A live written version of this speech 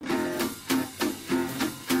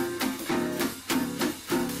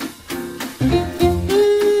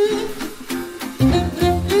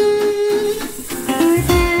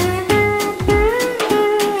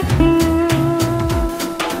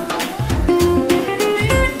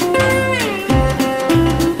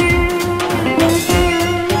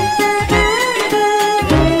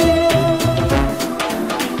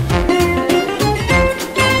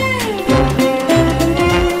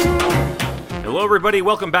everybody.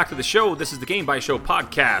 Welcome back to the show. This is the Game by Show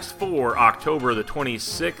podcast for October the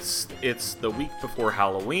 26th. It's the week before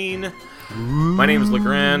Halloween. My name is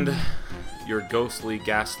LeGrand, your ghostly,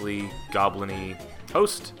 ghastly, goblin-y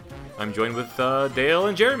host. I'm joined with Dale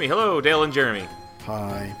and Jeremy. Hello, Dale and Jeremy.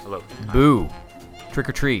 Hi. Hello. Boo. Trick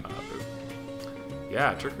or treat.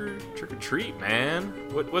 Yeah, trick or treat, man.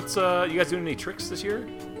 What's you guys doing any tricks this year,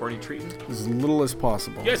 or any treating? As little as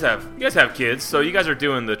possible. You guys have kids, so you guys are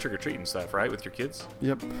doing the trick or treating stuff, right, with your kids?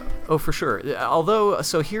 Yep. Oh, for sure. Although,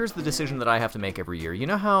 so here's the decision that I have to make every year. You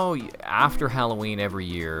know how after Halloween every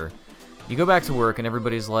year, you go back to work and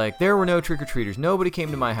everybody's like, there were no trick-or-treaters. Nobody came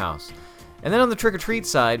to my house. And then on the trick-or-treat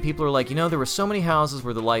side, people are like, there were so many houses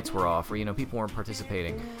where the lights were off, or, people weren't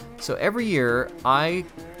participating. So every year, I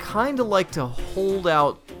kind of like to hold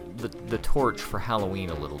out the torch for Halloween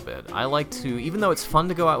a little bit. I like to, even though it's fun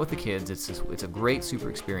to go out with the kids, it's a great super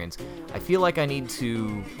experience, I feel like I need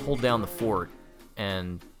to hold down the fort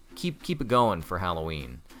and keep it going for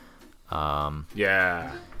Halloween.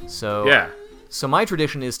 Yeah. So my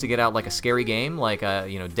tradition is to get out like a scary game, like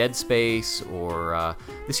Dead Space, or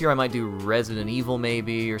this year I might do Resident Evil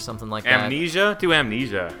maybe, or something like that. Amnesia? Do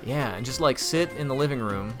Amnesia. Yeah, and just like sit in the living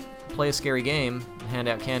room, play a scary game, and hand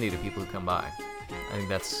out candy to people who come by. I think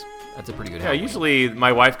that's a pretty good Halloween. Usually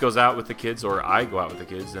my wife goes out with the kids, or I go out with the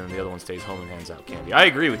kids, and the other one stays home and hands out candy. I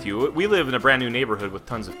agree with you. We live in a brand new neighborhood with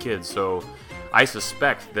tons of kids, so I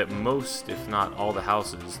suspect that most, if not all the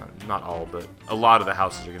houses, not all, but a lot of the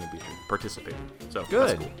houses are going to be participating. So good.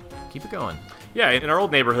 That's cool. Keep it going. Yeah, in our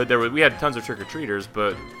old neighborhood, we had tons of trick-or-treaters,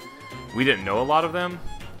 but we didn't know a lot of them,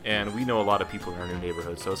 and we know a lot of people in our new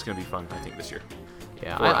neighborhood, so it's going to be fun, I think, this year.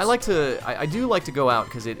 Yeah, I do like to go out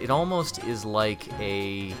because it almost is like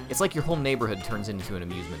it's like your whole neighborhood turns into an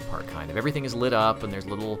amusement park, kind of. Everything is lit up and there's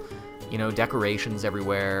little, decorations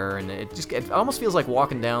everywhere, and it almost feels like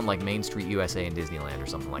walking down like Main Street USA in Disneyland or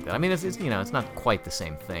something like that. I mean, it's not quite the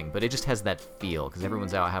same thing, but it just has that feel because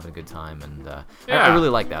everyone's out having a good time, and I really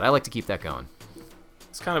like that. I like to keep that going.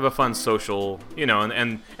 It's kind of a fun social,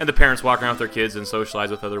 and the parents walk around with their kids and socialize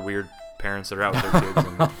with other weird parents that are out with their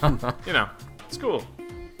kids, and, it's cool.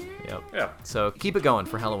 Yep. Yeah. So keep it going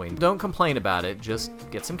for Halloween. Don't complain about it. Just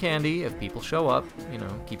get some candy. If people show up,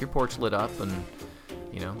 keep your porch lit up, and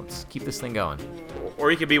let's keep this thing going. Or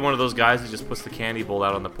you could be one of those guys that just puts the candy bowl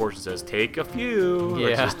out on the porch and says, "Take a few.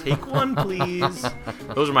 Yeah. Let's just take one, please."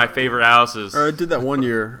 Those are my favorite houses. I did that one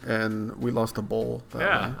year, and we lost a bowl.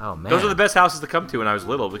 Yeah. Way. Oh man. Those are the best houses to come to when I was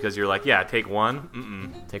little because you're like, yeah, take one.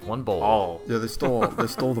 Mm-mm. Take one bowl. All. Yeah, they stole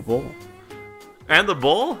the bowl. And the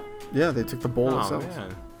bowl? Yeah, they took the bowl Oh, itself.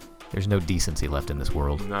 man. There's no decency left in this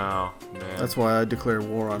world. No, man. That's why I declare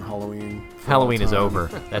war on Halloween. Halloween is over.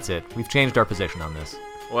 That's it. We've changed our position on this.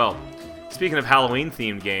 Well, speaking of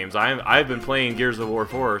Halloween-themed games, I've been playing Gears of War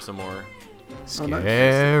 4 some more.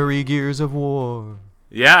 Scary Gears of War.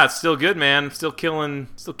 Yeah, it's still good, man. Still killing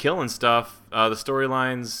stuff. The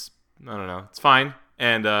storylines, I don't know, it's fine.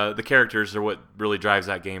 And the characters are what really drives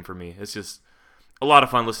that game for me. It's just a lot of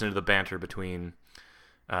fun listening to the banter between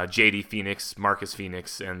JD Phoenix, Marcus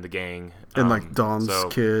Phoenix, and the gang. And like Dom's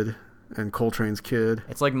kid and Coltrane's kid.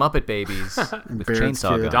 It's like Muppet Babies with Barrett's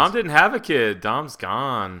chainsaw kid. guns. Dom didn't have a kid. Dom's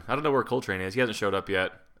gone. I don't know where Coltrane is. He hasn't showed up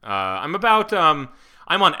yet. I'm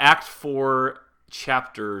on Act 4,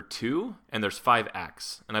 Chapter 2, and there's 5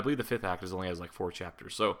 acts. And I believe the 5th act only has like 4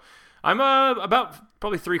 chapters. So I'm about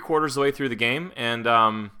probably 3/4 of the way through the game, and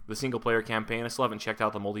the single-player campaign. I still haven't checked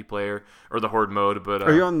out the multiplayer or the Horde mode. But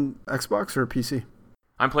are you on Xbox or PC?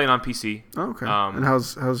 I'm playing on PC. Oh, okay. And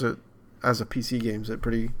how's it as a PC game? Is it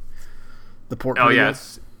the port? Oh yeah,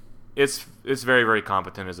 it's very, very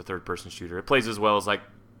competent as a third-person shooter. It plays as well as like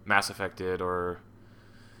Mass Effect did or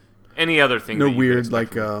any other thing. No weird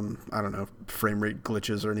like I don't know, frame rate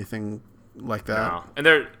glitches or anything like that. No.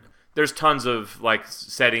 And there's tons of like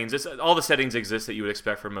settings. All the settings exist that you would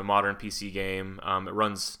expect from a modern PC game. It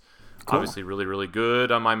runs. Cool. Obviously really, really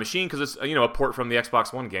good on my machine because it's a port from the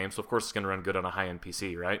Xbox One game, so of course it's going to run good on a high-end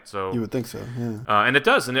PC, right? So you would think so, yeah. And it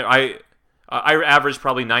does, and I average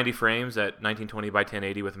probably 90 frames at 1920 by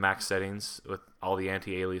 1080 with max settings with all the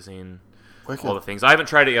anti-aliasing, all the things. I haven't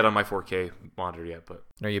tried it yet on my 4K monitor yet, but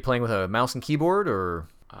are you playing with a mouse and keyboard or?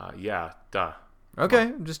 Yeah, duh. Okay,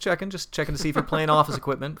 I'm just checking to see if you're playing office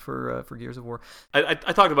equipment for Gears of War. I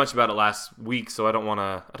talked a bunch about it last week, so I don't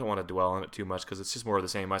want to dwell on it too much because it's just more of the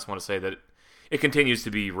same. I just want to say that it continues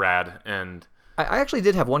to be rad. And I actually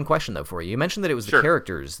did have one question though for you. You mentioned that it was the Sure.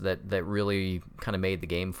 characters that really kind of made the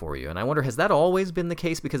game for you, and I wonder, has that always been the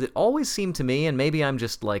case? Because it always seemed to me, and maybe I'm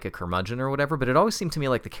just like a curmudgeon or whatever, but it always seemed to me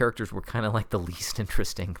like the characters were kind of like the least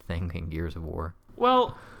interesting thing in Gears of War.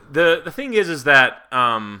 Well, the thing is that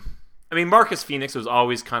I mean, Marcus Phoenix was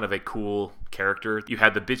always kind of a cool character. You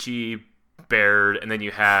had the bitchy Baird, and then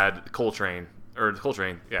you had Coltrane,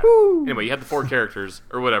 yeah. Woo! Anyway, you had the 4 characters,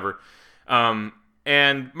 or whatever.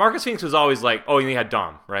 And Marcus Phoenix was always like, and you had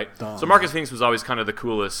Dom, right? Dom. So Marcus Phoenix was always kind of the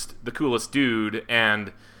coolest dude,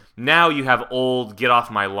 and now you have old, get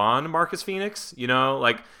off my lawn Marcus Phoenix,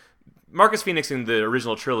 like, Marcus Phoenix in the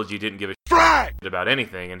original trilogy didn't give a shit about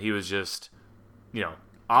anything, and he was just,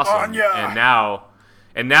 awesome.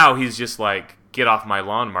 And now he's just like, get off my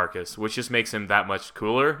lawn, Marcus, which just makes him that much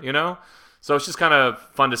cooler, So it's just kind of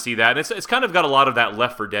fun to see that. And it's kind of got a lot of that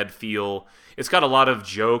Left 4 Dead feel. It's got a lot of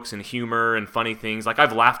jokes and humor and funny things. Like,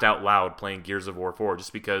 I've laughed out loud playing Gears of War 4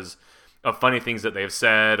 just because of funny things that they've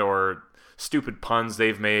said or stupid puns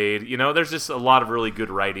they've made. There's just a lot of really good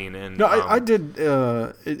writing. And no, I did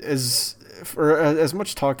as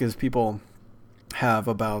much talk as people have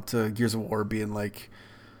about Gears of War being like,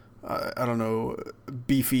 I don't know,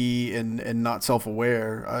 beefy and not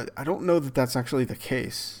self-aware. I don't know that that's actually the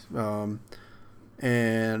case. Playing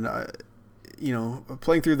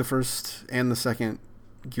through the first and the second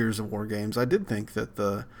Gears of War games, I did think that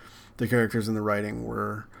the characters and the writing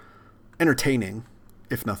were entertaining,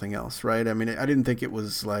 if nothing else, right? I mean, I didn't think it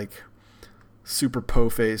was like super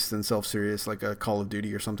po-faced and self-serious like a Call of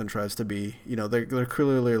Duty or something tries to be. They're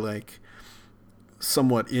clearly like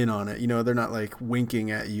somewhat in on it. They're not like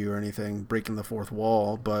winking at you or anything, breaking the fourth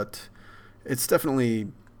wall, but it's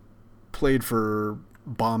definitely played for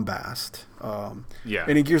bombast. Yeah.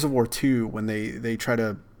 And in Gears of War 2, when they try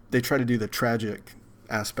to do the tragic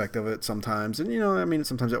aspect of it sometimes, and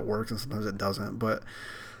sometimes it works and sometimes it doesn't, but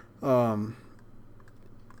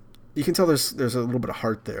you can tell there's a little bit of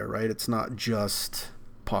heart there, right? It's not just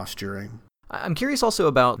posturing. I'm curious also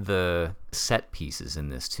about the set pieces in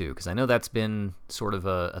this too, because I know that's been sort of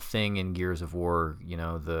a thing in Gears of War.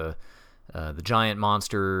 The giant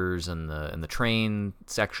monsters and the train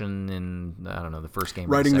section in the first game.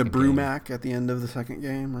 Riding the Brumac game at the end of the second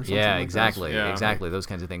game, or something. Yeah, like exactly, that. exactly. Those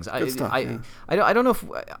kinds of things. I don't know if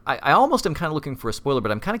I almost am kind of looking for a spoiler,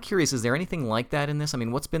 but I'm kind of curious. Is there anything like that in this? I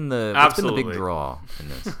mean, what's been the big draw in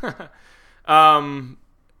this?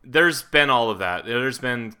 There's been all of that. There's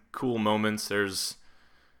been cool moments. There's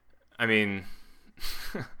a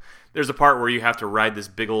part where you have to ride this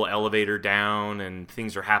big old elevator down and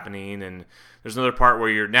things are happening, and there's another part where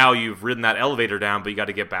you've ridden that elevator down, but you got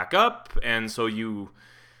to get back up, and so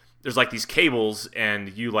there's like these cables,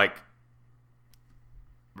 and you like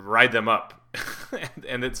ride them up,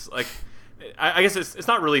 and it's like, I guess it's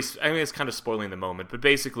not really, it's kind of spoiling the moment, but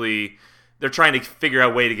basically they're trying to figure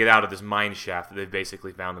out a way to get out of this mine shaft that they've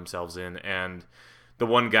basically found themselves in, and the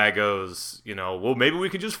one guy goes, well, maybe we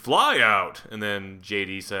could just fly out. And then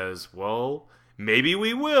JD says, well, maybe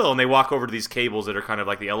we will. And they walk over to these cables that are kind of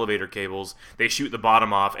like the elevator cables. They shoot the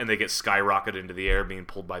bottom off, and they get skyrocketed into the air being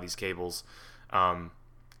pulled by these cables. And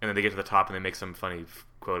then they get to the top, and they make some funny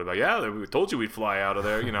quote about, yeah, we told you we'd fly out of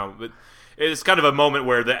there, But it's kind of a moment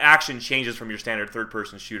where the action changes from your standard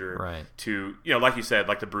third-person shooter to, like you said,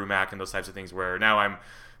 like the Brumac and those types of things, where now I'm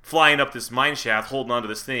flying up this mine shaft, holding onto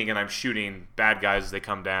this thing, and I'm shooting bad guys as they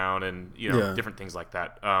come down, and different things like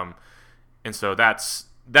that. And so that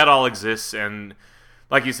all exists. And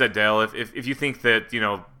like you said, Dale, if you think that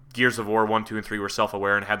Gears of War 1, 2, and 3 were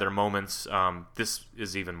self-aware and had their moments, this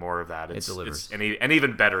is even more of that. It delivers, and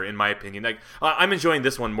even better, in my opinion. Like, I'm enjoying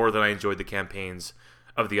this one more than I enjoyed the campaigns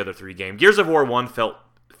of the other 3 games. Gears of War 1 felt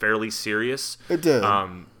fairly serious. It did.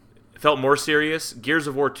 Felt more serious. Gears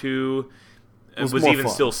of War 2 was even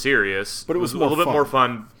fun. Still serious, but it was a little bit more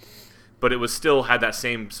fun, but it was still had that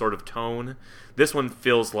same sort of tone. This one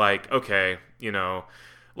feels like, okay,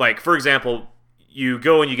 like, for example, you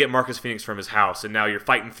go and you get Marcus Phoenix from his house, and now you're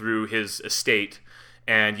fighting through his estate,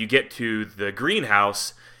 and you get to the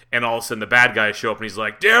greenhouse, and all of a sudden the bad guys show up, and he's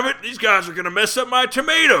like, damn it, these guys are gonna mess up my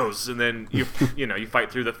tomatoes. And then you fight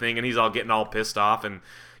through the thing, and he's getting all pissed off, and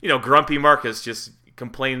grumpy Marcus just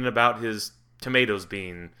complaining about his tomatoes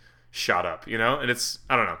being shot up, and it's,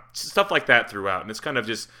 I don't know, stuff like that throughout, and it's kind of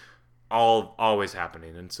just always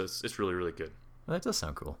happening, and so it's really, really good. Well, that does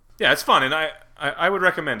sound cool. Yeah, it's fun, and I would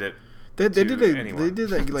recommend it. They did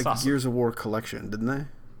that like awesome. Gears of War collection, didn't they?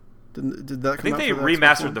 Did that come out? I think they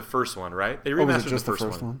remastered the first one, right? They remastered was it just the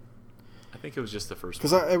first one. I think it was just the first one.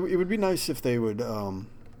 Because it would be nice if they would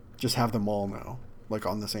just have them all now, like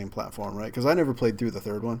on the same platform, right? Because I never played through the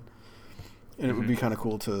third one, and it would be kind of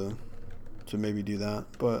cool to maybe do that,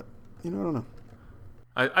 but I don't know.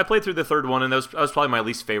 I played through the third one, and that was probably my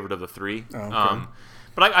least favorite of the 3. Oh, okay.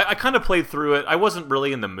 But I kind of played through it. I wasn't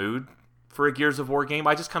really in the mood for a Gears of War game.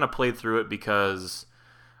 I just kind of played through it because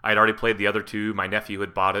I'd already played the other two. My nephew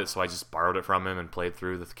had bought it, so I just borrowed it from him and played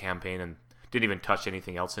through the campaign and didn't even touch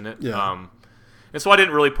anything else in it. Yeah. And so I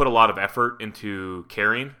didn't really put a lot of effort into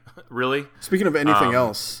caring, really. Speaking of anything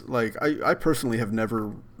else, like I personally have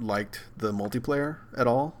never liked the multiplayer at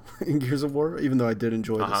all in Gears of War, even though I did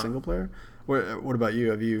enjoy the single player. What about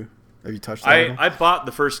you? Have you touched that? I bought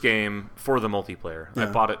the first game for the multiplayer. Yeah. I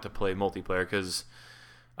bought it to play multiplayer because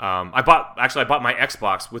I bought my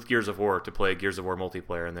Xbox with Gears of War to play Gears of War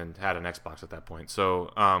multiplayer, and then had an Xbox at that point.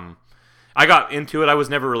 So I got into it. I was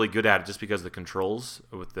never really good at it just because of the controls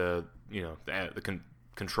with the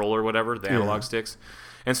controller or whatever, the analog sticks.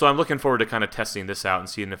 And so I'm looking forward to kind of testing this out and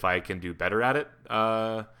seeing if I can do better at it.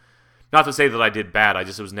 Not to say that I did bad. I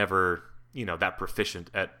just was never that proficient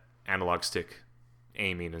at analog stick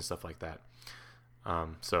aiming and stuff like that.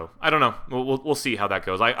 So I don't know. We'll see how that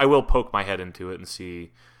goes. I will poke my head into it and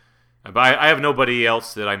see. But I have nobody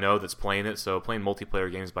else that I know that's playing it. So playing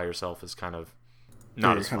multiplayer games by yourself is kind of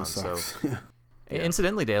not as fun. So. Yeah.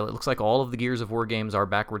 Incidentally, Dale, it looks like all of the Gears of War games are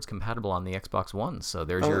backwards compatible on the Xbox One. So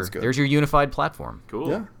there's your unified platform. Cool.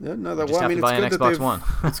 Yeah. No, that just have to buy an Xbox One.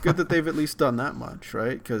 It's good that they've at least done that much,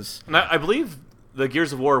 right? Because I believe the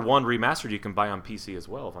Gears of War 1 remastered you can buy on PC as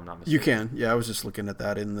well, if I'm not mistaken. You can. Yeah, I was just looking at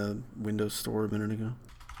that in the Windows Store a minute ago.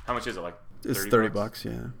 How much is it? Like it's $30,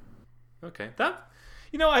 yeah. Okay, that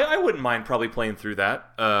I wouldn't mind probably playing through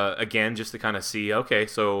that again just to kind of see. Okay,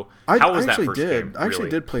 so how was that first game? I actually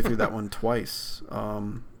did play through that one twice.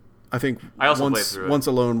 I think I also once, played through it. Once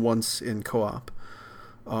alone, once in co-op.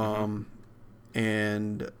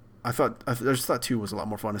 And I just thought 2 was a lot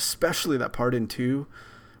more fun, especially that part in 2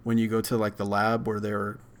 when you go to like the lab where they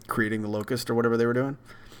were creating the locust or whatever they were doing,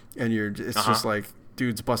 and it's just like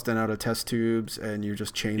dudes busting out of test tubes and you're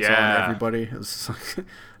just chainsawing everybody. It was like,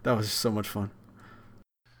 that was so much fun.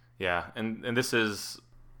 Yeah, and this is,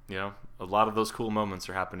 a lot of those cool moments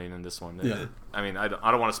are happening in this one. Yeah. I mean, I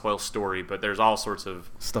don't want to spoil story, but there's all sorts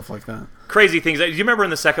of stuff like that. Crazy things. Do you remember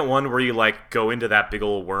in the second one where you like go into that big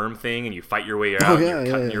old worm thing and you fight your way out? Oh, yeah, and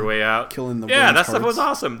you're cutting your way out. Killing the that cards. stuff was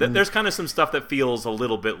awesome. There's kind of some stuff that feels a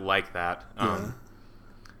little bit like that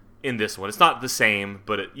in this one. It's not the same,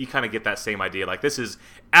 but you kind of get that same idea. Like, this is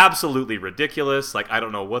absolutely ridiculous. Like, I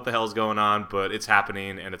don't know what the hell's going on, but it's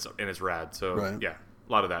happening and it's rad. So yeah,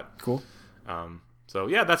 a lot of that. Cool. So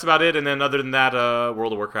yeah, that's about it. And then other than that,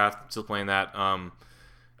 World of Warcraft, still playing that.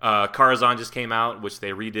 Karazhan just came out, which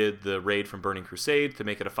they redid the raid from Burning Crusade to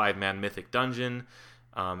make it a 5-man mythic dungeon.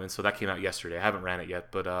 And so that came out yesterday. I haven't ran it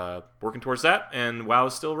yet, but working towards that. And WoW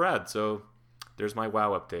is still rad. So there's my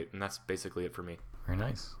WoW update, and that's basically it for me. Very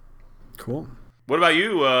nice. Cool. What about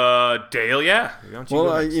you, Dale? Yeah. Well,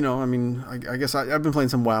 I guess I've been playing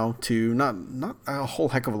some WoW too. Not a whole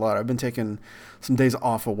heck of a lot. I've been taking some days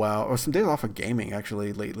off of WoW, or some days off of gaming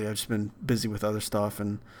actually lately. I've just been busy with other stuff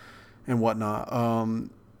and whatnot.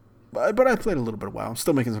 But I played a little bit of WoW. I'm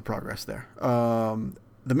still making some progress there.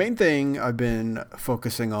 The main thing I've been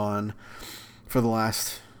focusing on for the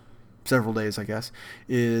last several days, I guess,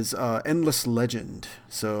 is Endless Legend.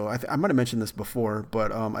 So I might have mentioned this before,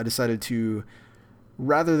 but I decided to,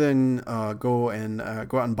 rather than go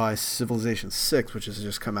out and buy Civilization 6, which has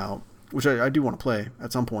just come out, which I do want to play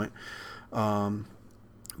at some point.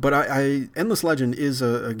 But Endless Legend is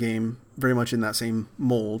a game very much in that same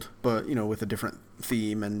mold, but with a different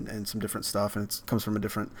theme and some different stuff, and it comes from a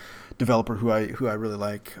different developer who I really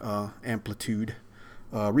like, Amplitude.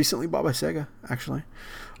 Recently bought by Sega, actually.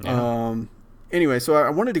 Yeah. Anyway, so I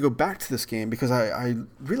wanted to go back to this game because I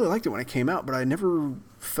really liked it when it came out, but I never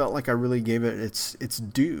felt like I really gave it its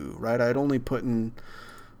due, right? I'd only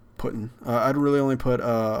I'd really only put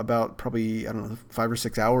about probably, 5 or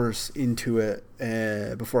 6 hours into it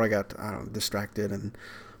before I got distracted and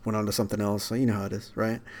went on to something else. So you know how it is,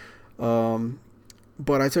 right?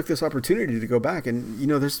 But I took this opportunity to go back, and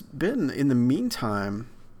there's been, in the meantime,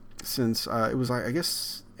 since it was, I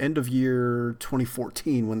guess, end of year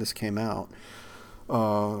 2014 when this came out.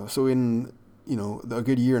 So in a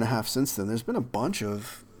good year and a half since then, there's been a bunch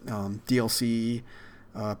of DLC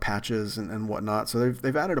patches and whatnot. So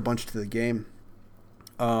they've added a bunch to the game.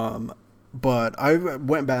 But I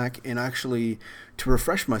went back and actually, to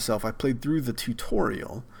refresh myself, I played through the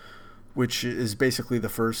tutorial, which is basically the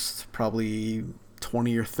first probably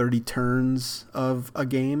 20 or 30 turns of a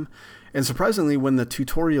game. And surprisingly, when the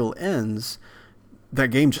tutorial ends, that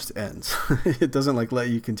game just ends. It doesn't let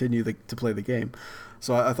you continue to play the game.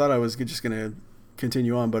 So I thought I was just going to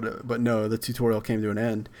continue on, but no, the tutorial came to an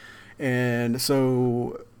end. And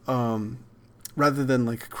so rather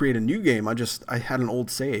than create a new game, I had an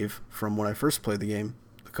old save from when I first played the game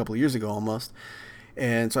a couple of years ago almost.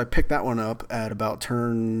 And so I picked that one up at about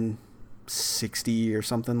turn 60 or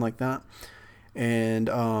something like that. And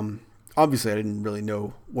obviously I didn't really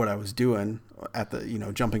know what I was doing at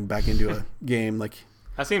the, jumping back into a game like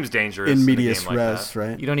that seems dangerous in medias like res, that.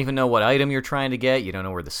 right? You don't even know what item you're trying to get. You don't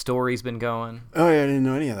know where the story's been going. Oh yeah, I didn't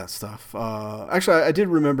know any of that stuff. Actually, I did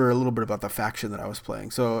remember a little bit about the faction that I was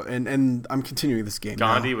playing. So, and I'm continuing this game.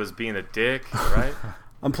 Gandhi now. was being a dick, right?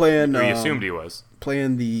 I'm playing. Or you assumed he was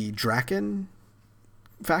playing the Draken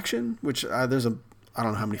faction, which I don't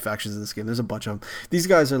know how many factions in this game. There's a bunch of them. These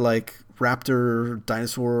guys are like raptor,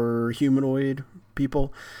 dinosaur, humanoid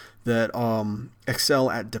people that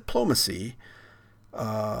excel at diplomacy.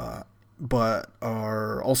 But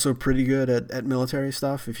are also pretty good at military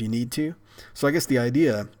stuff if you need to. So I guess the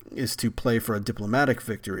idea is to play for a diplomatic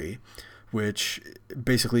victory, which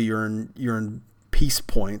basically you earn peace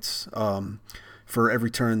points for every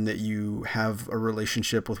turn that you have a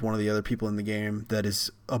relationship with one of the other people in the game that is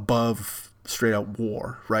above straight out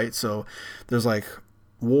war, right? So there's like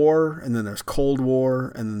war, and then there's Cold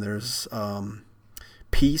War, and then there's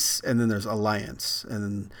peace, and then there's alliance, and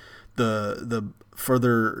then the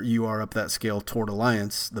further you are up that scale toward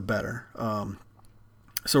alliance, the better.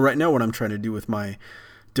 So right now what I'm trying to do with my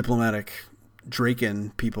diplomatic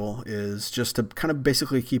Draken people is just to kind of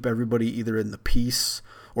basically keep everybody either in the peace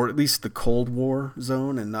or at least the Cold War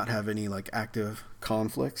zone and not have any like active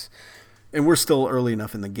conflicts. And we're still early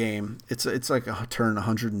enough in the game. It's like a turn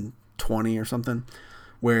 120 or something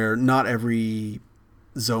where not every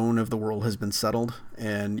zone of the world has been settled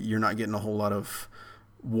and you're not getting a whole lot of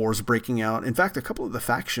wars breaking out. In fact, a couple of the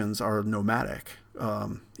factions are nomadic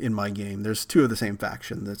in my game. There's two of the same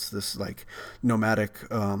faction. That's this like nomadic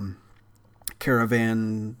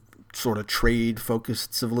caravan sort of trade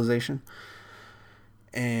focused civilization.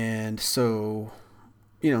 And so,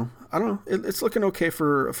 I don't know. It's looking okay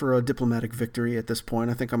for a diplomatic victory at this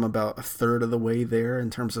point. I think I'm about a third of the way there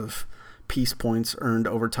in terms of peace points earned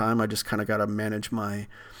over time. I just kind of got to manage my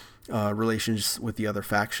relations with the other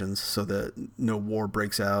factions so that no war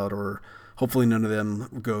breaks out, or hopefully none of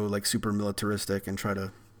them go like super militaristic and try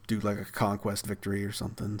to do like a conquest victory or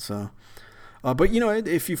something. So, but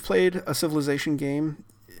if you've played a Civilization game,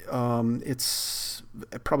 it's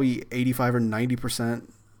probably 85 or 90%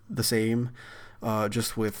 the same,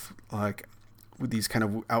 just with these kind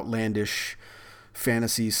of outlandish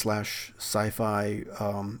fantasy / sci-fi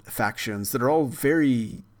factions that are all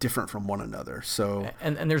very different from one another. So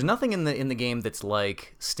and there's nothing in the game that's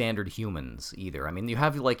like standard humans either. I mean, you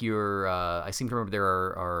have like your I seem to remember there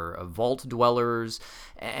are vault dwellers,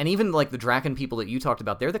 and even like the Draken people that you talked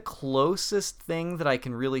about. They're the closest thing that I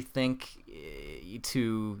can really think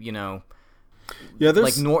to yeah,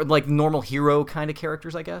 there's like normal hero kind of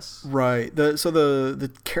characters, I guess. Right.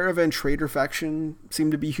 The caravan trader faction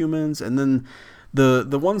seem to be humans, and then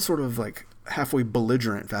the one sort of like halfway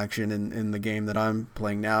belligerent faction in the game that I'm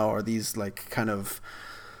playing now are these like kind of,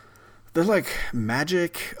 they're like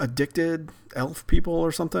magic addicted elf people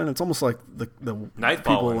or something. It's almost like the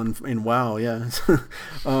people in WoW. Yeah.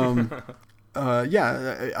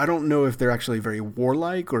 Yeah. I don't know if they're actually very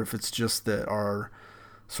warlike or if it's just that our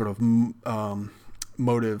sort of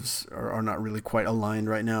motives are not really quite aligned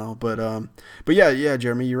right now. But yeah,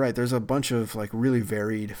 Jeremy, you're right. There's a bunch of like really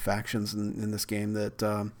varied factions in this game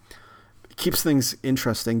that keeps things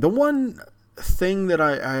interesting. The one thing that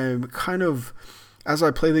I kind of, as I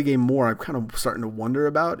play the game more, I'm kind of starting to wonder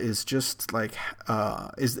about is just like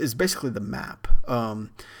is basically the map. And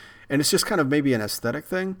it's just kind of maybe an aesthetic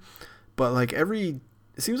thing, but like it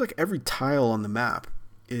seems like every tile on the map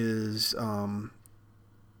is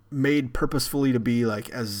made purposefully to be like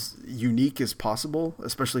as unique as possible,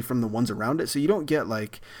 especially from the ones around it. So you don't get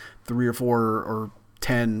like 3 or 4 or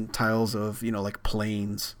 10 tiles of, like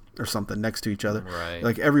plains or something next to each other. Right.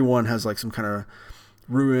 Like everyone has like some kind of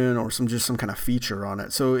ruin or some kind of feature on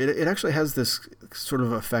it. So it actually has this sort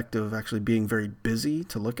of effect of actually being very busy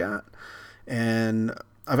to look at. And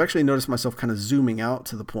I've actually noticed myself kind of zooming out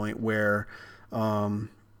to the point where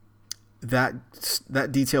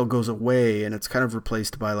that detail goes away and it's kind of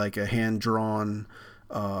replaced by like a hand-drawn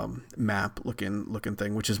map looking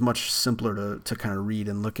thing, which is much simpler to kind of read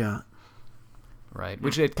and look at. Right,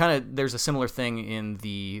 which it kind of, there's a similar thing in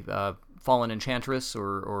the Fallen Enchantress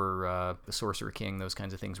or the Sorcerer King, those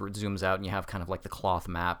kinds of things, where it zooms out and you have kind of like the cloth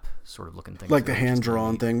map sort of looking thing. Like the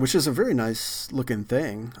hand-drawn thing, which is a very nice looking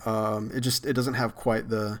thing. It doesn't have quite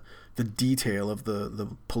the detail of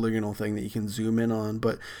the polygonal thing that you can zoom in on.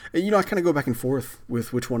 But, I kind of go back and forth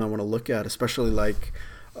with which one I want to look at, especially like,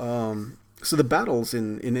 so the battles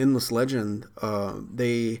in Endless Legend,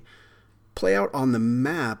 they play out on the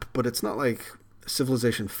map, but it's not like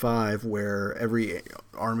Civilization 5, where every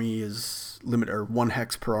army is limited, or 1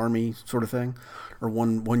 hex per army sort of thing, or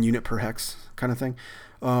one unit per hex kind of thing.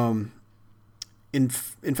 In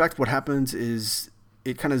fact, what happens is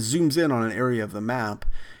it kind of zooms in on an area of the map,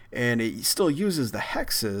 and it still uses the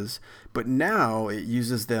hexes, but now it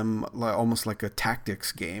uses them almost like a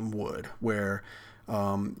tactics game would, where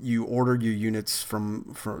you order your units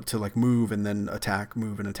to like move and then attack,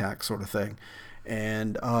 move and attack sort of thing.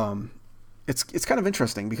 And it's kind of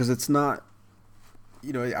interesting because it's not,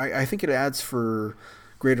 I think it adds for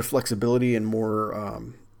greater flexibility and more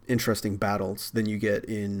interesting battles than you get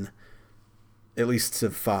in at least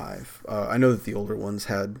Civ 5. I know that the older ones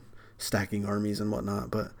had stacking armies and whatnot,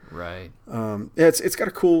 but right. It's got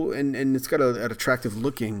a cool and it's got an attractive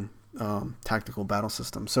looking tactical battle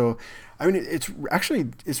system. So I mean, it's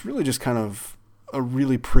really just kind of a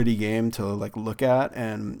really pretty game to like look at,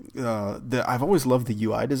 and I've always loved the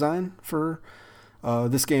UI design for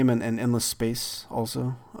this game and Endless Space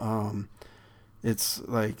also. It's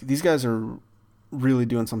like these guys are really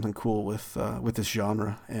doing something cool with this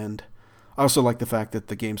genre, and I also like the fact that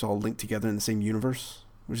the games all link together in the same universe,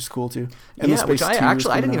 which is cool too. Yeah, which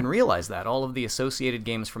I didn't even realize that all of the associated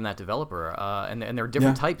games from that developer, and there are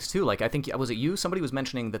different types too. Like I think was it you? Somebody was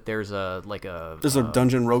mentioning that there's a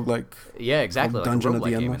dungeon roguelike. Yeah, exactly. Like Dungeon a of the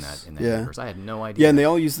roguelike game Endless. in that universe. I had no idea. Yeah, and they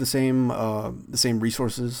all use the same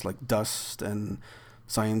resources like dust and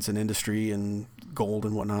science and industry and gold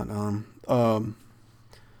and whatnot.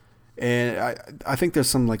 And I think there's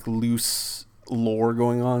some like loose lore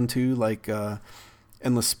going on too, like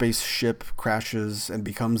Endless Space ship crashes and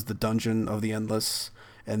becomes the dungeon of the Endless,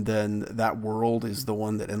 and then that world is the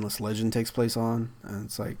one that Endless Legend takes place on, and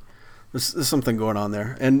it's like there's something going on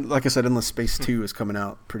there. And like I said, Endless Space 2 is coming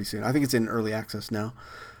out pretty soon. I think it's in early access now.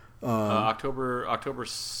 October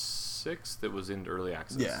 6th it was in early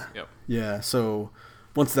access. Yeah. Yep. Yeah, so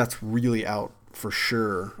once that's really out for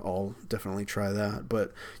sure, I'll definitely try that.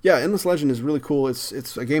 But yeah, Endless Legend is really cool.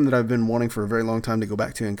 It's a game that I've been wanting for a very long time to go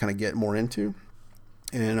back to and kind of get more into.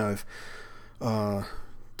 And I've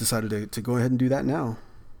decided to go ahead and do that now.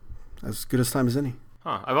 As good as time as any.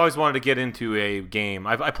 I've always wanted to get into a game.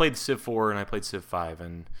 I played Civ 4 and I played Civ 5,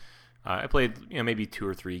 and I played maybe 2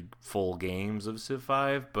 or 3 full games of Civ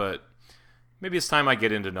 5, but maybe it's time I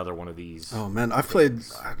get into another one of these. Oh man, I've played,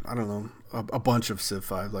 I don't know, a bunch of Civ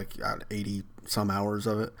 5, like 80 some hours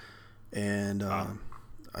of it, and I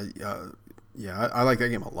like that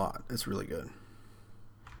game a lot. It's really good.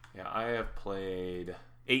 Yeah, I have played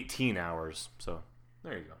 18 hours, so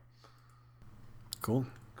there you go.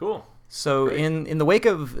 Cool. So Great. in the wake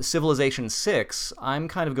of Civilization 6, I'm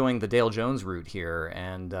kind of going the Dale Jones route here,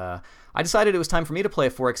 and I decided it was time for me to play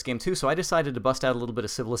a 4X game too, so I decided to bust out a little bit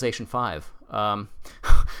of Civilization 5,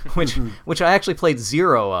 which I actually played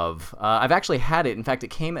 0 of. I've actually had it. In fact, it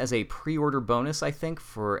came as a pre-order bonus, I think,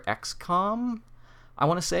 for XCOM, I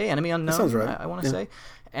want to say, Enemy Unknown, that sounds right. I want to say.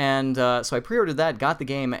 And so I pre-ordered that, got the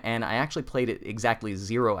game, and I actually played it exactly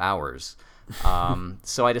 0 hours.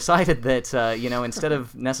 So I decided that, instead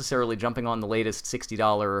of necessarily jumping on the latest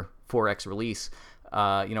 $60 4X release,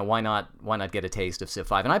 why not get a taste of Civ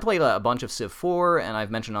 5? And I played a bunch of Civ 4, and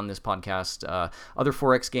I've mentioned on this podcast other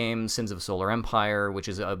 4X games, Sins of Solar Empire, which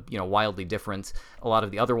is wildly different. A lot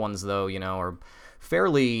of the other ones, though, are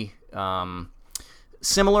fairly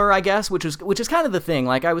similar, I guess, which is kind of the thing.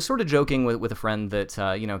 Like, I was sort of joking with a friend that,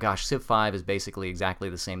 Civ 5 is basically exactly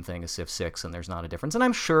the same thing as Civ 6, and there's not a difference. And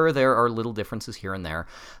I'm sure there are little differences here and there.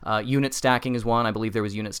 Unit stacking is one. I believe there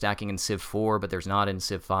was unit stacking in Civ 4, but there's not in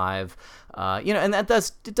Civ 5. And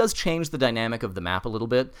it does change the dynamic of the map a little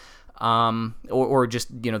bit. Or just,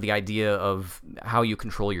 the idea of how you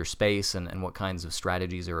control your space and what kinds of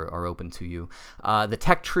strategies are open to you. The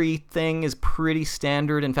tech tree thing is pretty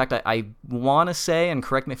standard. In fact, I want to say, and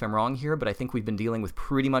correct me if I'm wrong here, but I think we've been dealing with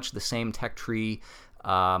pretty much the same tech tree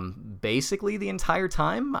basically the entire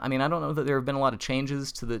time. I mean, I don't know that there have been a lot of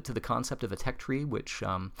changes to the concept of a tech tree, which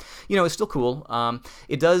is still cool.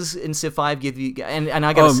 It does in Civ 5 give you, and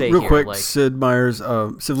I gotta say real here, quick, like, Sid Meier's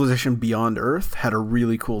Civilization Beyond Earth had a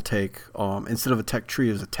really cool take. Instead of a tech tree,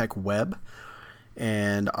 it was a tech web,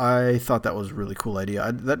 and I thought that was a really cool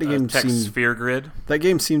idea. Tech sphere grid. That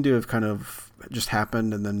game seemed to have kind of just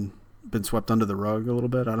happened and then been swept under the rug a little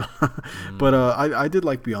bit. I don't know. But I did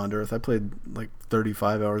like Beyond Earth. I played like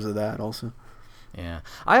 35 hours of that also. Yeah.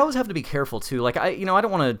 I always have to be careful too. Like, I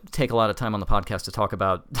don't want to take a lot of time on the podcast to talk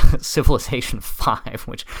about Civilization 5,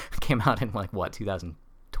 which came out in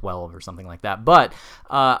 2012 or something like that. But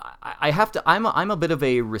I have to. I'm a bit of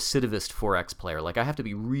a recidivist 4X player. Like, I have to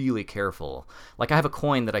be really careful. Like, I have a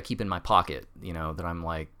coin that I keep in my pocket, that I'm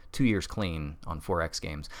like 2 years clean on 4X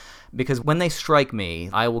games. Because when they strike me,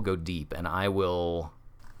 I will go deep, and I will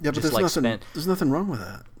but just there's nothing wrong with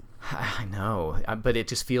that. I know, but it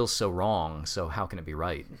just feels so wrong, so how can it be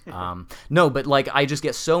right? No, but like I just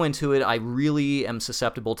get so into it. I really am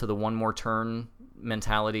susceptible to the one more turn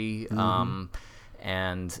mentality,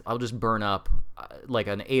 and I'll just burn up like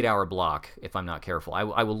an 8-hour block if I'm not careful.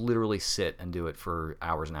 I will literally sit and do it for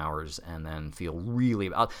hours and hours and then feel really...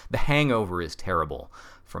 the hangover is terrible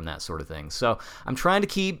from that sort of thing. So I'm trying to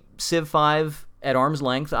keep Civ 5 at arm's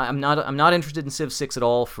length. I'm not interested in Civ 6 at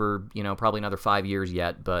all for probably another 5 years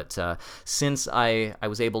yet. But since I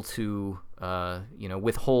was able to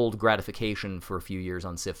withhold gratification for a few years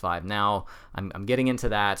on Civ 5, now I'm getting into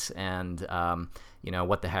that, and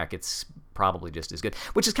what the heck, it's probably just as good.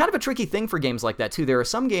 Which is kind of a tricky thing for games like that too. There are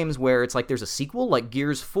some games where it's like there's a sequel, like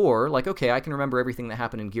Gears 4. Like, okay, I can remember everything that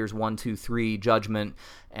happened in Gears 1, 2, 3, Judgment,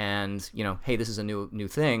 and hey, this is a new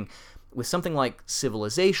thing. With something like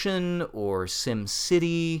Civilization or Sim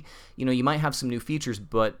City, you might have some new features,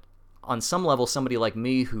 but on some level, somebody like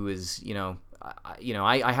me who is,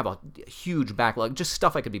 I have a huge backlog, just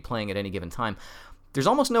stuff I could be playing at any given time. There's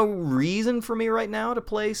almost no reason for me right now to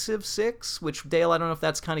play Civ 6, which, Dale, I don't know if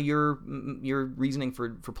that's kind of your reasoning for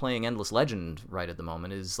playing Endless Legend right at the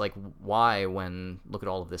moment, is like, why when look at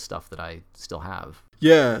all of this stuff that I still have?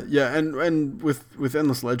 Yeah, and with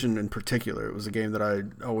Endless Legend in particular, it was a game that I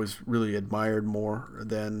always really admired more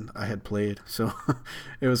than I had played, so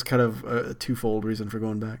it was kind of a twofold reason for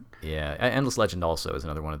going back. Yeah, Endless Legend also is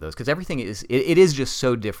another one of those, because everything is it is just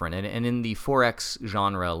so different, and in the 4X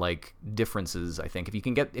genre, like, differences, I think if you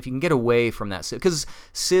can get away from that, because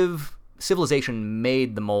Civilization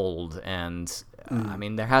made the mold, and I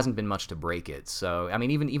mean, there hasn't been much to break it. So I mean,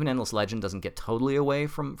 even Endless Legend doesn't get totally away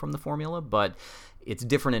from the formula, but it's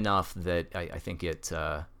different enough that I think it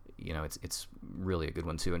it's really a good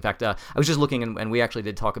one too. In fact, I was just looking, and we actually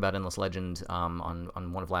did talk about Endless Legend on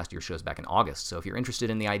one of last year's shows back in August. So if you're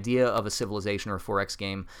interested in the idea of a Civilization or a 4X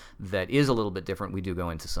game that is a little bit different, we do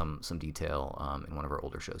go into some detail in one of our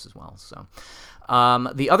older shows as well. So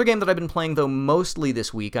the other game that I've been playing, though, mostly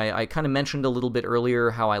this week, I kind of mentioned a little bit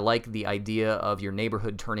earlier how I like the idea of your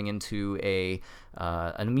neighborhood turning into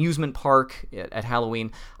an amusement park at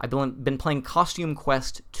Halloween. I've been playing Costume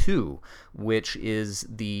Quest 2, which is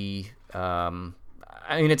the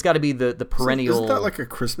it's got to be the perennial. Isn't that like a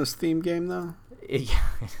Christmas themed game though? Yeah,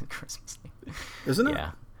 Christmas themed. Isn't it?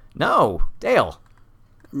 Yeah. No, Dale.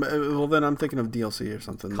 Well, then I'm thinking of DLC or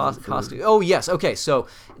something. Costume. Oh, yes. Okay, so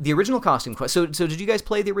the original Costume Quest. So did you guys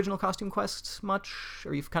play the original Costume Quest much?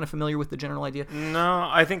 Are you kind of familiar with the general idea? No,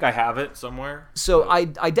 I think I have it somewhere. So I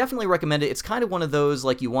definitely recommend it. It's kind of one of those,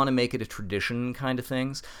 like, you want to make it a tradition kind of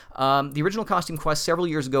things. The original Costume Quest several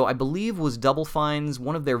years ago, I believe, was Double Fine's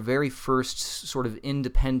one of their very first sort of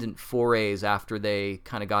independent forays after they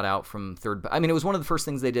kind of got out from third. I mean, it was one of the first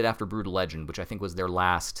things they did after Brutal Legend, which I think was their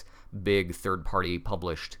last big third-party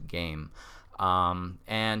published game,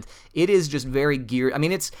 and it is just very geared. I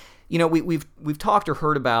mean, it's we've talked or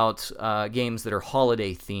heard about games that are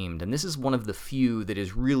holiday themed, and this is one of the few that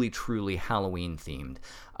is really truly Halloween themed.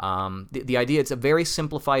 The idea, it's a very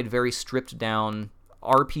simplified, very stripped down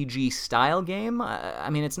RPG style game. I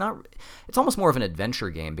mean, it's almost more of an adventure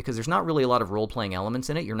game because there's not really a lot of role-playing elements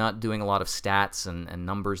in it. You're not doing a lot of stats and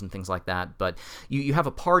numbers and things like that, but you have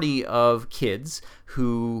a party of kids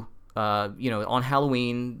who on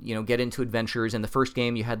Halloween, get into adventures. In the first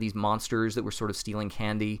game, you had these monsters that were sort of stealing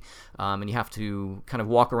candy, and you have to kind of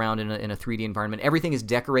walk around in a 3D environment. Everything is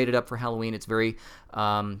decorated up for Halloween. It's very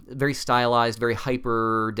very stylized, very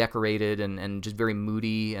hyper decorated, and just very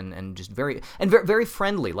moody, and just very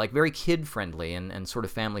friendly, like very kid friendly and sort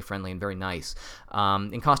of family friendly and very nice.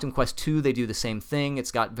 In Costume Quest 2, they do the same thing.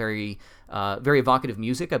 It's got very evocative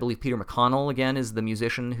music. I believe Peter McConnell, again, is the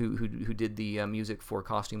musician who did the music for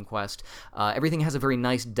Costume Quest. Everything has a very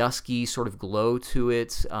nice, dusky sort of glow to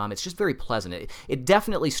it. It's just very pleasant. It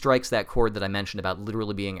definitely strikes that chord that I mentioned about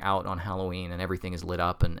literally being out on Halloween and everything is lit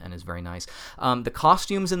up and is very nice. The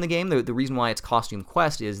costumes in the game, the reason why it's Costume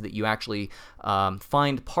Quest is that you actually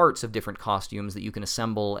find parts of different costumes that you can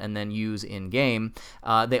assemble and then use in-game.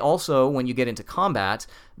 They also, when you get into combat,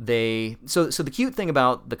 so the cute thing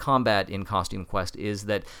about the combat in Costume Quest is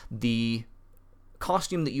that the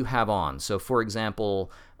costume that you have on, so for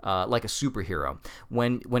example, like a superhero,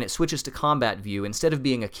 when it switches to combat view, instead of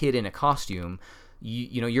being a kid in a costume,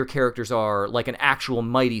 your characters are like an actual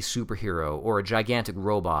mighty superhero or a gigantic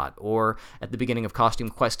robot, or at the beginning of Costume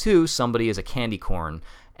Quest 2, somebody is a candy corn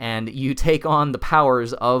and you take on the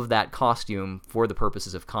powers of that costume for the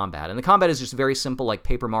purposes of combat. And the combat is just very simple, like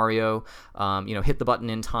Paper Mario. Hit the button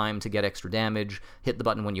in time to get extra damage, hit the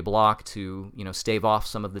button when you block to, stave off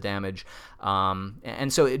some of the damage.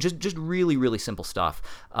 And so it just really, really simple stuff.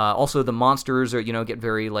 Also, the monsters are, get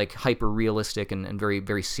very like hyper realistic and very,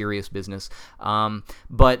 very serious business.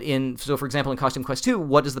 So for example, in Costume Quest 2,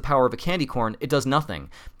 what does the power of a candy corn? It does nothing.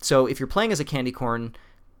 So if you're playing as a candy corn,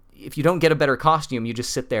 if you don't get a better costume, you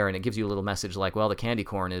just sit there and it gives you a little message like, well, the candy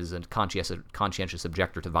corn is a conscientious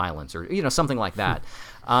objector to violence, or something like that.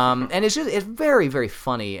 And it's very, very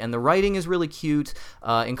funny, and the writing is really cute.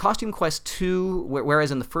 In Costume Quest 2,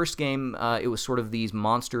 whereas in the first game it was sort of these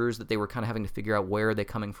monsters that they were kind of having to figure out where are they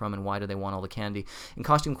coming from and why do they want all the candy. In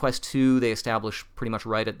Costume Quest 2, they establish pretty much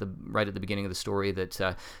right at the beginning of the story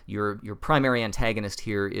that your primary antagonist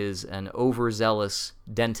here is an overzealous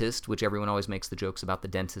dentist, which everyone always makes the jokes about the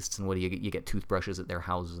dentists and what do you get toothbrushes at their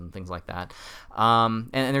houses and things like that.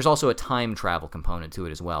 And there's also a time travel component to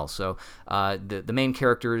it as well. So the main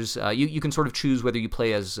characters, you can sort of choose whether you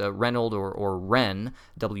play as Reynold or Ren,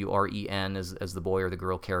 W-R-E-N, as the boy or the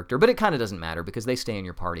girl character, but it kind of doesn't matter because they stay in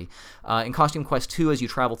your party. In Costume Quest 2, as you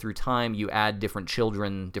travel through time, you add different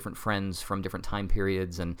children, different friends from different time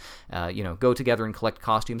periods, and go together and collect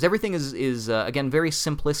costumes. Everything is again, very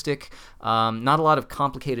simplistic, not a lot of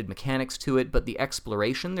complicated mechanics to it, but the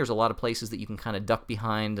exploration, there's a lot of places that you can kind of duck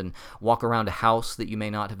behind and walk around a house that you may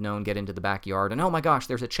not have known, get into the backyard, and oh my gosh,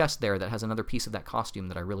 there's a chest there that has another piece of that costume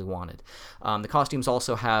that I really wanted. The costumes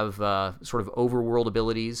also have sort of overworld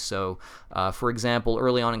abilities, so for example,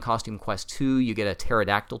 early on in Costume Quest 2, you get a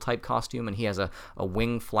pterodactyl type costume, and he has a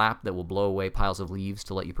wing flap that will blow away piles of leaves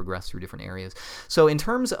to let you progress through different areas. So in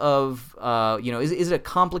terms of, is it a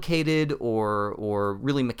complicated or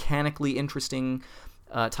really mechanically interesting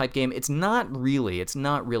type game? It's not really.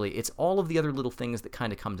 It's all of the other little things that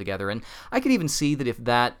kind of come together. And I could even see that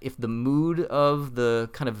if the mood of the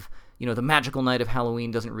kind of, the magical night of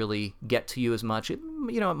Halloween doesn't really get to you as much, it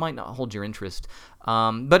might not hold your interest.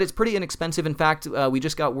 But it's pretty inexpensive. In fact, we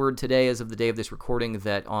just got word today, as of the day of this recording,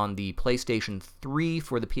 that on the PlayStation 3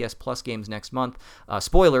 for the PS Plus games next month,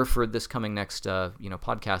 spoiler for this coming next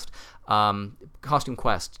podcast, Costume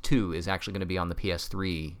Quest 2 is actually going to be on the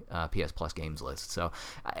PS3 PS Plus games list. So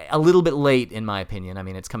a little bit late, in my opinion. I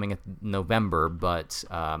mean, it's coming in November, but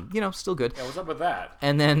still good. Yeah, what's up with that?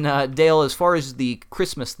 And then Dale, as far as the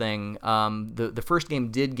Christmas thing, the first game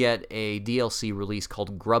did get a DLC release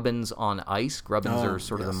called Grubbins on Ice. Grubbins are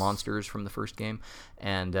sort of the monsters from the first game,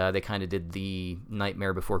 and they kind of did the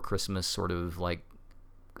Nightmare Before Christmas sort of like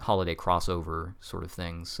holiday crossover sort of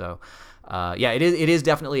thing. So it is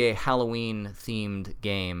definitely a Halloween themed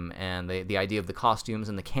game, and the idea of the costumes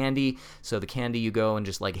and the candy. So the candy, you go and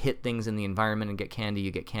just like hit things in the environment and get candy.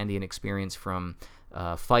 You get candy and experience from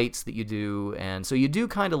fights that you do, and so you do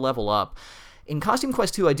kind of level up. In Costume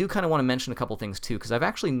Quest 2, I do kind of want to mention a couple things too, because I've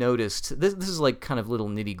actually noticed this is like kind of little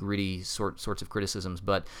nitty-gritty sorts of criticisms,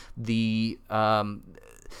 but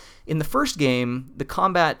in the first game,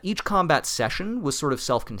 each combat session was sort of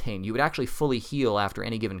self-contained. You would actually fully heal after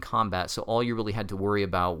any given combat, so all you really had to worry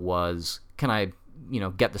about was, can I,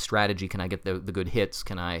 get the strategy? Can I get the good hits?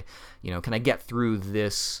 Can I get through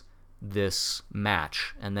this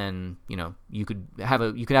match? And then you could have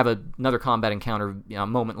another combat encounter a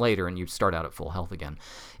moment later, and you start out at full health again.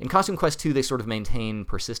 In Costume Quest 2, they sort of maintain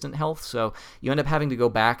persistent health, so you end up having to go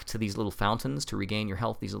back to these little fountains to regain your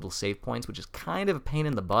health, these little save points, which is kind of a pain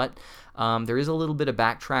in the butt. There is a little bit of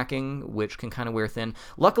backtracking, which can kind of wear thin.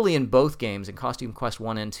 Luckily, in both games, in Costume Quest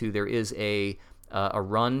 1 and 2, there is a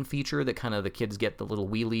run feature that kind of the kids get the little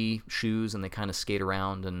wheelie shoes and they kind of skate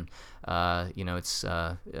around, and it's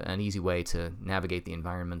an easy way to navigate the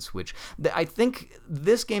environments, which I think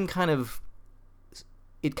this game kind of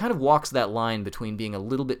walks that line between being a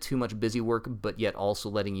little bit too much busy work, but yet also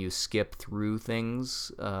letting you skip through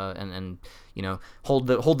things and hold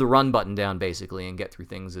the run button down basically and get through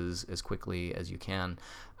things as quickly as you can.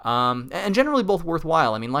 And generally both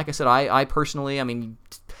worthwhile. I mean, like I said, I personally,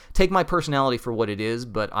 take my personality for what it is,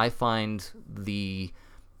 but I find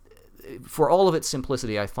for all of its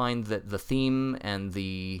simplicity, I find that the theme and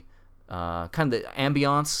the kind of the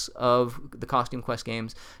ambiance of the Costume Quest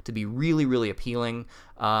games to be really, really appealing.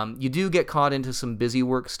 You do get caught into some busy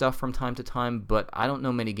work stuff from time to time, but I don't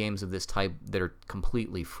know many games of this type that are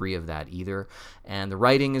completely free of that either. And the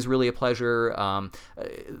writing is really a pleasure.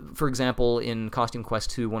 For example, in Costume Quest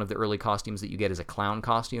 2, one of the early costumes that you get is a clown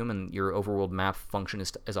costume, and your overworld map function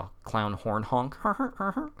is as a clown horn honk.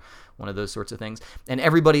 one of those sorts of things. And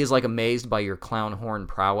everybody is like amazed by your clown horn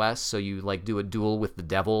prowess, so you like do a duel with the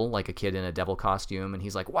devil, like a kid in a devil costume, and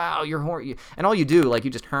he's like, wow, your horn, and all you do, like,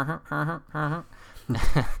 you just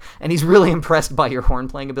and he's really impressed by your horn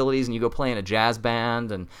playing abilities, and you go play in a jazz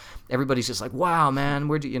band, and everybody's just like, wow, man,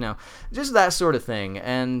 where'd you know, just that sort of thing.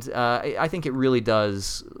 And I think it really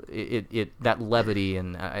does, that levity,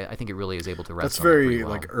 and I think it really is able to rest. That's on it very pretty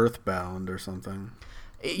well. like Earthbound or something.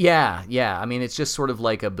 Yeah. I mean, it's just sort of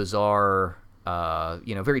like a bizarre,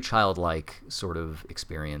 very childlike sort of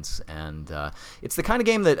experience, and it's the kind of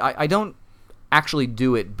game that I don't actually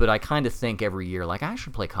do it, but I kind of think every year, like, I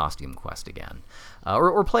should play Costume Quest again,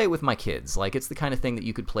 or play it with my kids. Like, it's the kind of thing that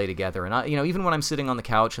you could play together, and even when I'm sitting on the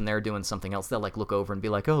couch and they're doing something else, they'll like look over and be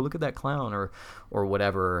like, oh, look at that clown, or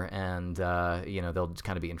whatever, and they'll just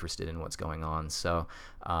kind of be interested in what's going on. So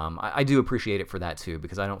I do appreciate it for that too,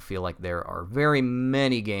 because I don't feel like there are very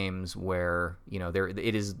many games where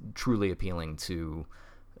it is truly appealing to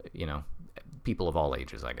people of all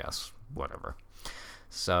ages, I guess, whatever.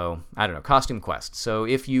 So, I don't know, Costume Quest. So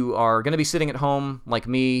if you are going to be sitting at home like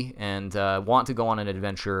me and want to go on an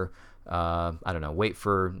adventure, I don't know, wait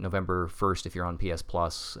for November 1st if you're on PS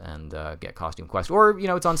Plus and get Costume Quest. Or,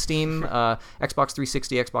 it's on Steam, Xbox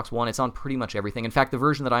 360, Xbox One. It's on pretty much everything. In fact, the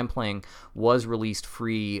version that I'm playing was released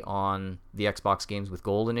free on the Xbox Games with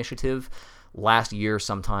Gold initiative last year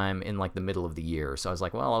sometime in like the middle of the year. So I was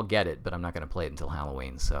like, well, I'll get it, but I'm not going to play it until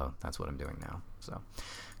Halloween. So that's what I'm doing now. So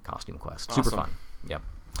Costume Quest. Awesome. Super fun. Yep.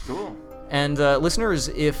 Cool. And listeners,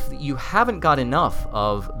 if you haven't got enough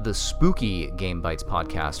of the spooky Game Bytes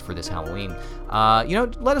podcast for this Halloween,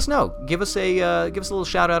 let us know. Give us a little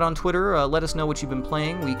shout out on Twitter. Let us know what you've been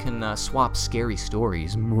playing. We can swap scary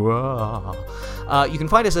stories. You can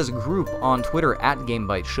find us as a group on Twitter at Game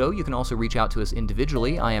Bytes Show. You can also reach out to us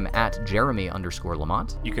individually. I am at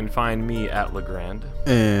Jeremy_Lamont. You can find me at Legrand.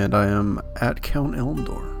 And I am at Count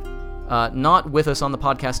Elmdor. Not with us on the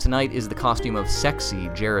podcast tonight is the costume of sexy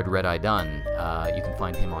Jared Red-Eye Dunn. You can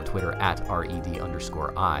find him on Twitter at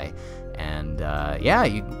 @RED_I. And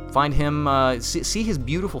you find him, see his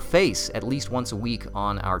beautiful face at least once a week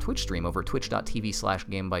on our Twitch stream over at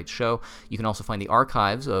twitch.tv/GameBytesShow. You can also find the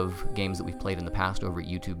archives of games that we've played in the past over at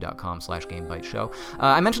youtube.com/GameBytesShow.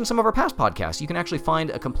 I mentioned some of our past podcasts. You can actually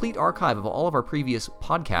find a complete archive of all of our previous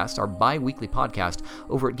podcasts, our bi-weekly podcast,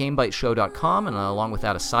 over at GameBytesShow.com, and along with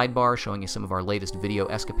that, a sidebar showing you some of our latest video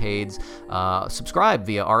escapades. Subscribe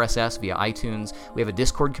via RSS, via iTunes. We have a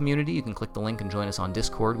Discord community. You can click the link and join us on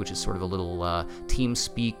Discord, which is sort of a little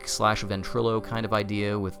TeamSpeak/Ventrilo kind of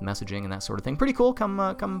idea with messaging and that sort of thing. Pretty cool.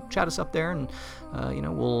 Come chat us up there, and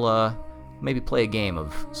we'll maybe play a game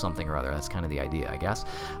of something or other. That's kind of the idea, I guess.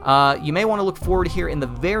 You may want to look forward here in the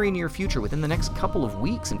very near future, within the next couple of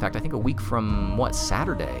weeks. In fact, I think a week from,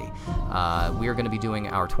 Saturday, we are going to be doing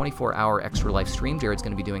our 24-hour Extra Life stream. Jared's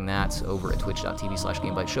going to be doing that over at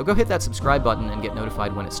twitch.tv/GameBytesShow. Go hit that subscribe button and get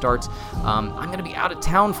notified when it starts. I'm going to be out of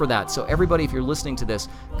town for that, so everybody, if you're listening to this,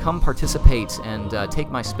 come participate and take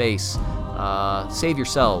my space. Save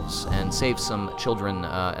yourselves and save some children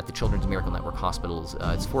at the Children's Miracle Network hospitals.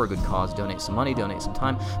 It's for a good cause. Donate some money, donate some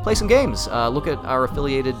time, play some games. Look at our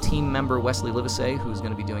affiliated team member, Wesley Livesey, who's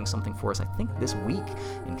going to be doing something for us, I think, this week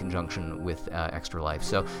in conjunction with Extra Life.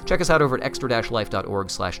 So check us out over at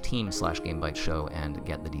extra-life.org/team/GameBytesShow and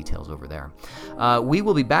get the details over there. We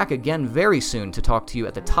will be back again very soon to talk to you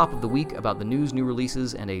at the top of the week about the news, new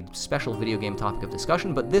releases, and a special video game topic of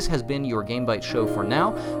discussion. But this has been your Game Bytes Show for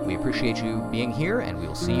now. We appreciate you being here, and we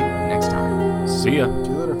will see you next time. See ya. See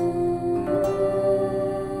you later.